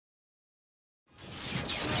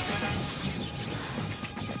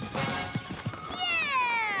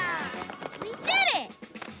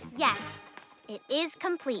It is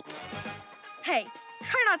complete. Hey,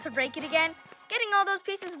 try not to break it again. Getting all those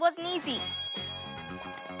pieces wasn't easy.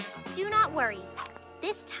 Do not worry.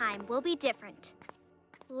 This time will be different.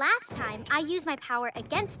 Last time, I used my power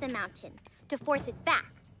against the mountain to force it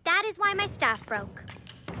back. That is why my staff broke.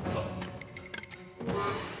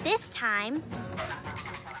 This time,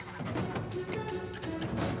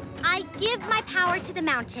 I give my power to the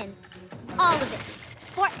mountain. All of it.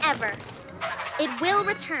 Forever. It will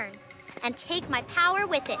return and take my power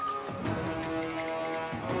with it.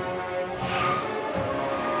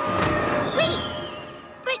 Wait!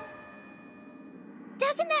 But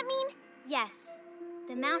doesn't that mean? Yes.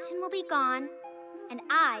 The mountain will be gone, and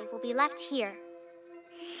I will be left here.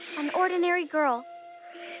 An ordinary girl.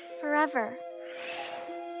 Forever.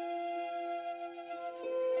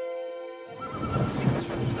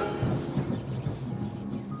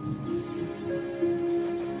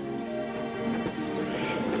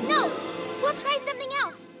 No! We'll try something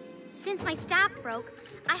else. Since my staff broke,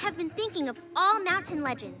 I have been thinking of all mountain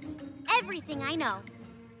legends. Everything I know.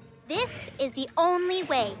 This is the only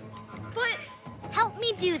way. But help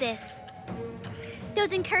me do this.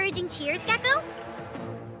 Those encouraging cheers, Gecko?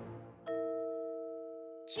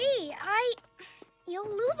 Gee, you'll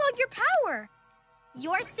lose all your power.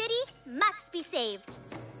 Your city must be saved.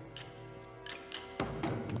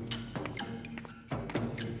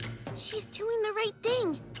 She's doing the right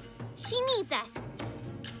thing. She needs us.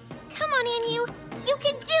 Come on, Anyu. You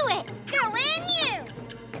can do it. Go, Anyu!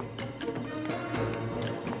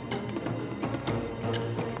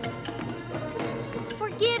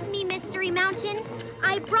 Forgive me, Mystery Mountain.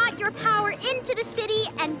 I brought your power into the city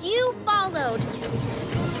and you followed.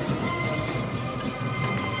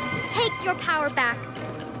 Take your power back.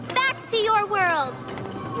 Back to your world.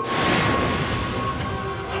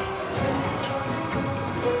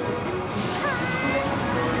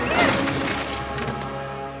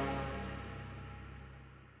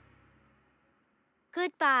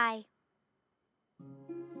 Goodbye.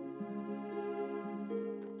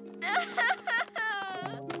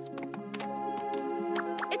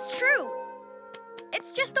 It's true.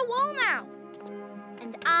 It's just a wall now.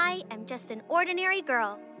 And I am just an ordinary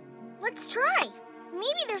girl. Let's try.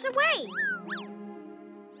 Maybe there's a way.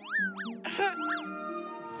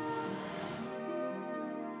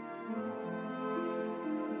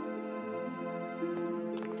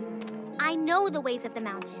 I know the ways of the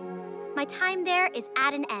mountain. My time there is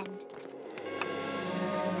at an end.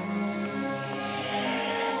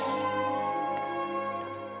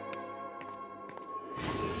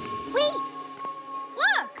 Wait!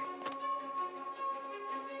 Look!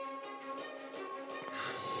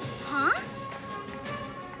 Huh?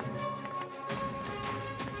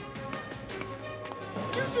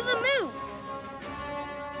 You do the move.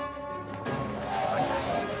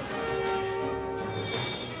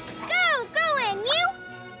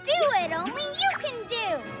 Only you can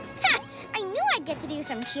do! Ha! I knew I'd get to do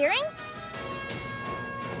some cheering.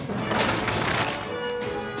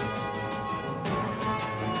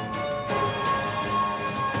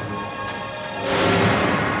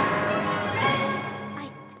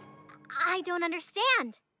 I don't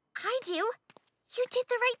understand. I do. You did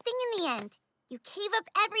the right thing in the end. You gave up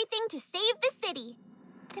everything to save the city.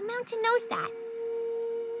 The mountain knows that.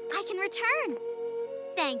 I can return.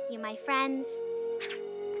 Thank you, my friends.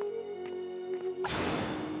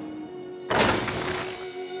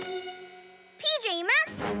 PJ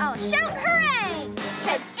Masks, I'll shout hooray!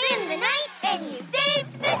 'Cause in the night and you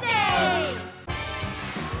saved the day!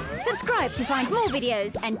 Subscribe to find more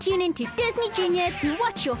videos and tune in to Disney Junior to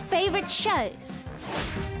watch your favorite shows.